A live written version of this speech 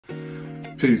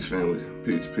Peace, family.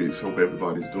 Peace, peace. Hope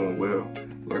everybody's doing well.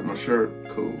 Like my shirt?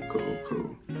 Cool.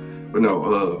 But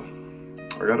no,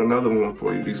 I got another one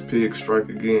for you. These pigs strike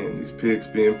again. These pigs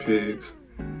being pigs.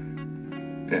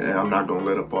 And I'm not going to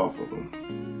let up off of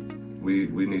them. We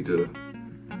need to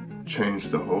change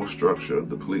the whole structure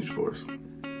of the police force.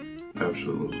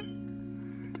 Absolutely.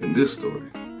 In this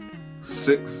story,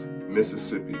 6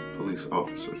 Mississippi police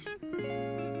officers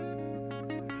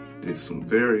did some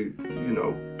very,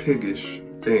 piggish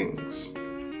things.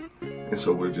 And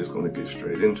so we're just going to get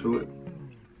straight into it.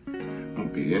 I'm going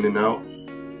to be in and out.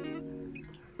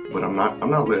 But I'm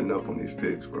not letting up on these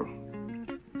pigs, bro.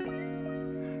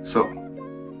 So,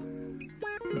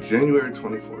 January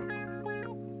 24th,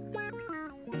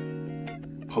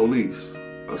 police,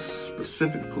 a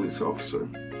specific police officer,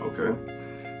 okay?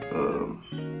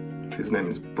 His name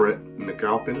is Brett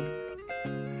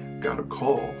McAlpin, got a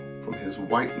call from his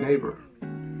white neighbor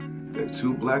that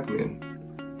 2 black men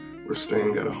were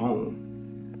staying at a home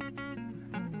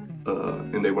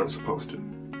and they weren't supposed to.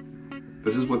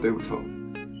 This is what they were told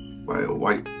by a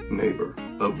white neighbor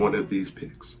of one of these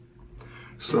pigs.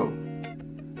 So,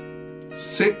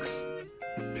 6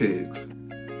 pigs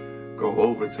go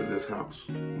over to this house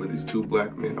where these 2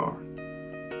 black men are.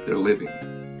 They're living.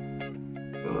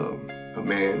 A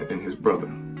man and his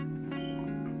brother.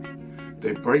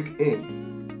 They break in.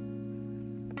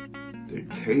 They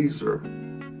taser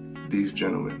these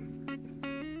gentlemen.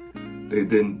 They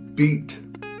then beat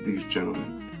these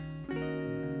gentlemen.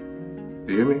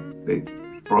 You hear me? They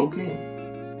broke in.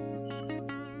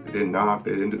 They didn't knock,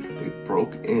 they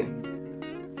broke in.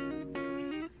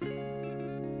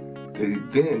 They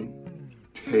then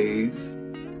tase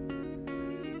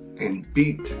and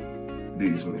beat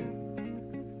these men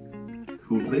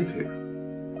who live here,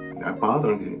 not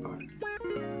bothering anybody.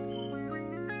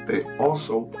 They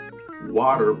also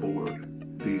waterboard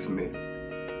these men.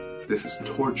 This is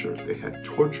torture. They had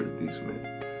tortured these men.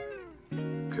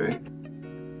 Okay?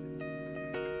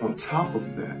 On top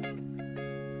of that,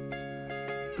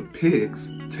 the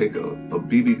pigs take a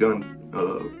BB gun,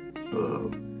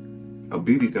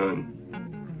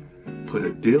 put a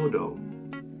dildo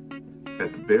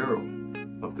at the barrel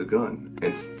of the gun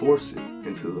and force it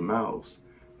into the mouths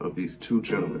of these 2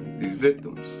 gentlemen, these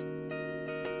victims,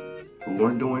 who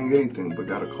weren't doing anything but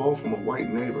got a call from a white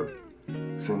neighbor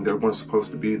saying they weren't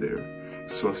supposed to be there.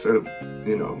 So instead of,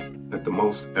 at the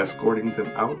most escorting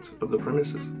them out of the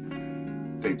premises,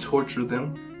 they torture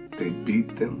them, they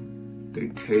beat them, they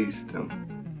tase them,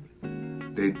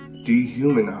 they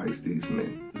dehumanize these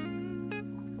men.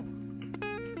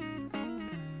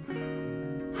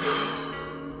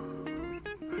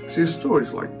 See, it's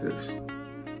stories like this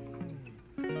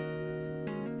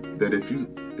that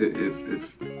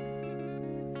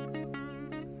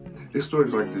it's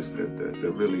stories like this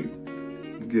that really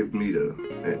give me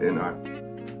and I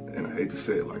hate to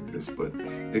say it like this, but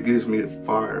it gives me the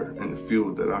fire and the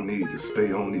fuel that I need to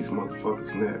stay on these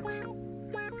motherfuckers' necks.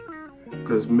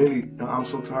 Because I'm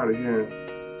so tired of hearing,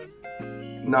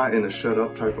 not in a shut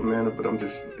up type of manner, but it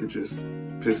just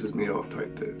pisses me off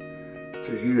type thing.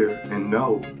 To hear and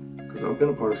know, because I've been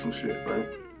a part of some shit, right?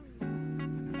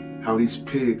 How these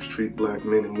pigs treat black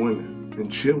men and women and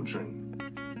children.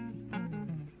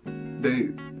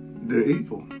 They're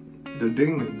evil. They're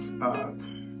demons.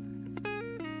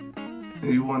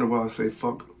 And you wonder why I say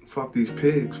fuck these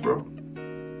pigs, bro.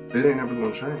 It ain't ever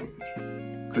gonna change.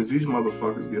 Because these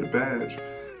motherfuckers get a badge.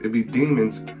 It be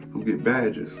demons who get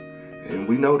badges. And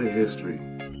we know the history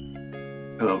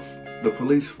of the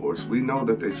police force. We know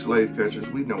that they slave catchers.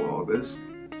 We know all this.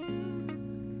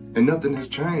 And nothing has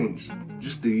changed.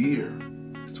 Just the year.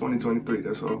 It's 2023,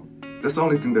 that's all. That's the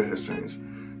only thing that has changed.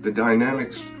 The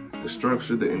dynamics, the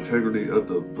structure, the integrity of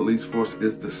the police force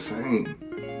is the same.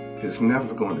 It's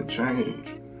never going to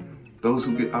change. Those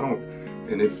who get,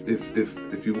 and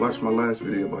if you watched my last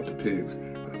video about the pigs,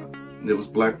 there was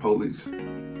black police.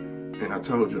 And I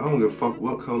told you, I don't give a fuck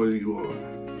what color you are.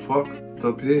 Fuck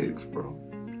the pigs, bro.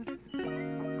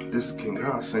 This is King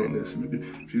God saying this.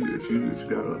 If you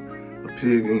got a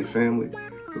pig in your family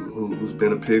who's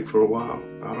been a pig for a while,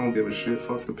 I don't give a shit.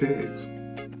 Fuck the pigs.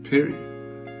 Period.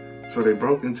 So they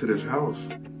broke into this house.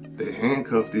 They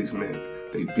handcuffed these men.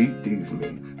 They beat these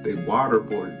men. They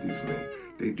waterboarded these men.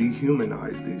 They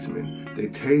dehumanized these men. They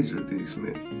tasered these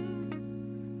men.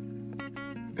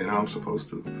 And I'm supposed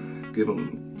to give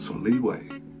them some leeway.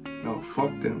 No,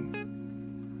 fuck them.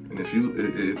 And if you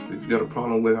got a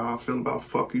problem with how I feel about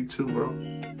fuck you too, bro.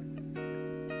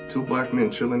 2 black men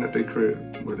chilling at their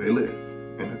crib where they live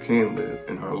and can live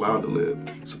and are allowed to live,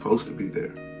 supposed to be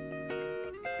there.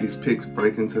 These pigs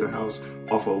break into the house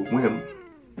off a whim.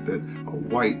 that a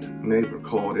white neighbor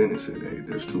called in and said, hey,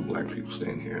 there's 2 black people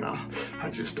staying here, and I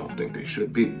just don't think they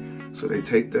should be. So they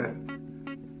take that.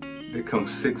 They come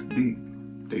 6 deep.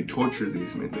 They torture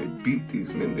these men. They beat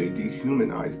these men. They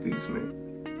dehumanize these men.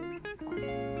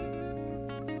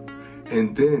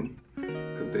 And then,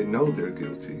 because they know they're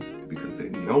guilty, because they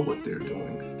know what they're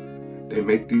doing, they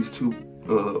make these 2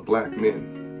 black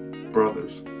men,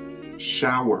 brothers,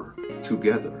 shower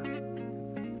together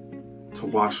to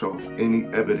wash off any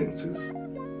evidences.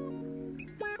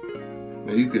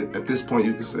 Now you could, at this point,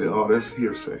 you could say, oh, that's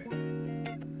hearsay.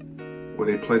 Well,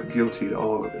 they pled guilty to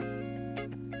all of it.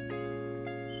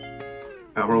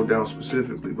 I wrote down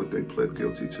specifically what they pled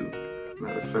guilty to.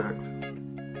 Matter of fact,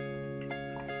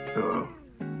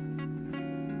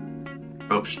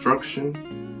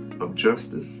 obstruction of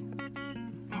justice,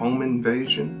 home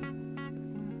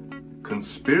invasion,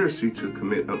 conspiracy to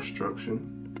commit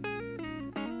obstruction,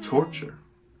 torture.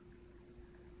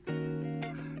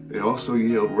 They also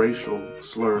yelled racial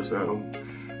slurs at them.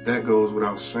 That goes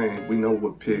without saying. We know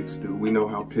what pigs do. We know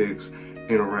how pigs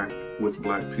interact with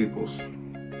black peoples.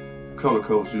 Color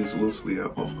codes used loosely,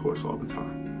 of course, all the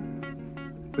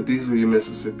time. But these are your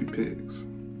Mississippi pigs.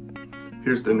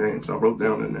 Here's the names. I wrote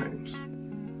down the names.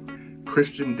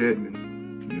 Christian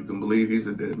Deadman. You can believe he's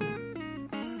a dead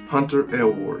man. Hunter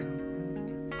Elward.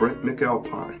 Brett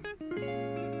McAlpine.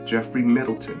 Jeffrey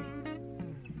Middleton.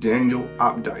 Daniel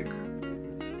Opdyke.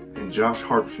 And Josh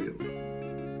Hartfield.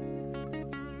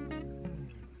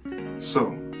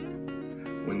 So,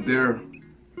 when they're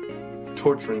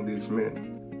torturing these men,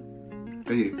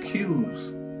 they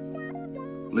accuse,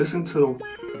 listen to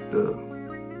the,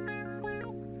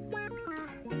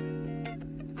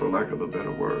 for lack of a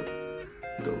better word,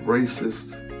 the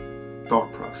racist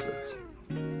thought process.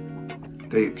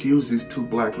 They accuse these 2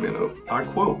 black men of, I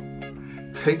quote,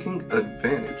 taking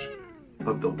advantage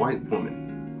of the white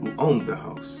woman who owned the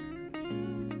house.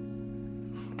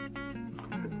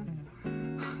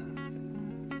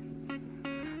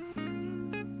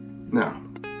 Now,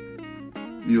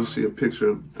 you'll see a picture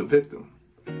of the victim.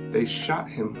 They shot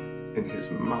him in his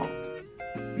mouth.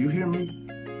 You hear me?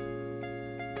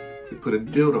 They put a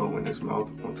dildo in his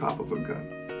mouth on top of a gun,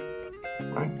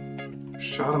 right?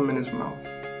 Shot him in his mouth,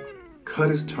 cut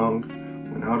his tongue,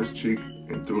 went out his cheek,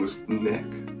 and through his neck.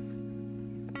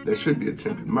 That should be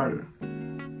attempted murder.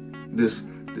 This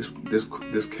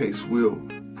case will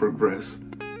progress,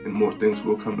 and more things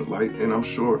will come to light, and I'm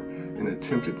sure an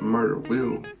attempted murder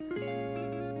will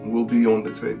be on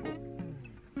the table.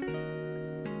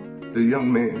 The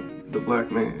young man, the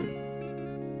black man,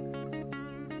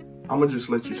 I'm gonna just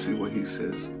let you see what he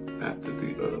says after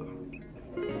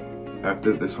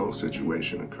this whole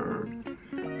situation occurred.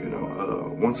 You know,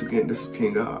 once again, this is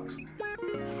King Oz.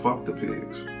 Fuck the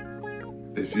pigs.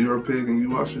 If you're a pig and you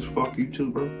watch this, fuck you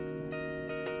too, bro.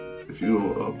 If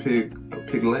you're a piglet, a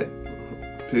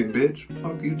pig bitch,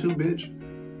 fuck you too, bitch.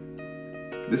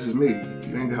 This is me.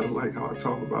 You ain't gotta like how I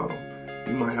talk about them.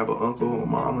 You might have an uncle, a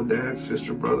mom, a dad,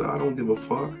 sister, brother. I don't give a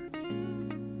fuck.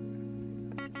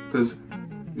 Because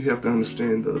you have to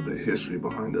understand the history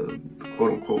behind the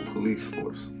quote-unquote police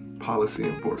force, policy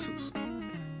enforcers.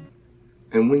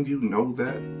 And when you know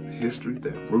that history,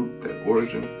 that root, that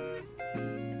origin,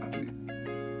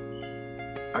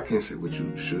 I can't say what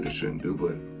you should or shouldn't do,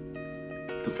 but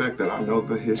the fact that I know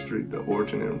the history, the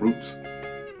origin and roots,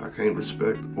 I can't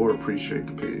respect or appreciate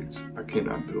the pigs. I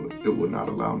cannot do it. It would not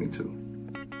allow me to.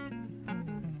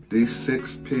 These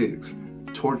 6 pigs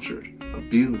tortured,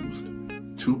 abused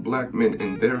 2 black men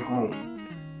in their home,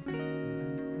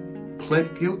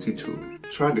 pled guilty to it,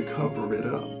 tried to cover it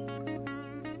up.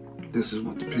 This is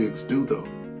what the pigs do, though.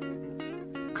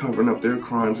 Covering up their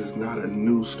crimes is not a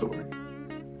news story.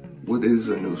 What is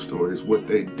a news story is what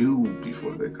they do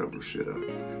before they cover shit up.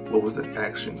 What was the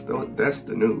actions? That's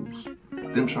the news.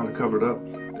 Them trying to cover it up,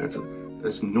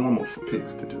 that's normal for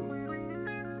pigs to do.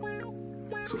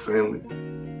 So family,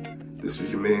 this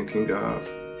is your man King Oz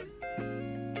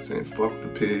saying fuck the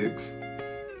pigs.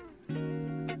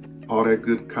 All that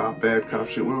good cop, bad cop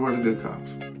shit. Where were the good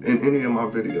cops? In any of my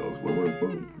videos, where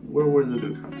were the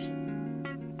good cops?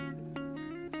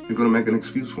 You're gonna make an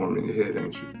excuse for them in your head,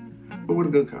 ain't you? Where were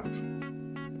the good cops?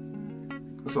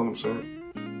 That's all I'm saying.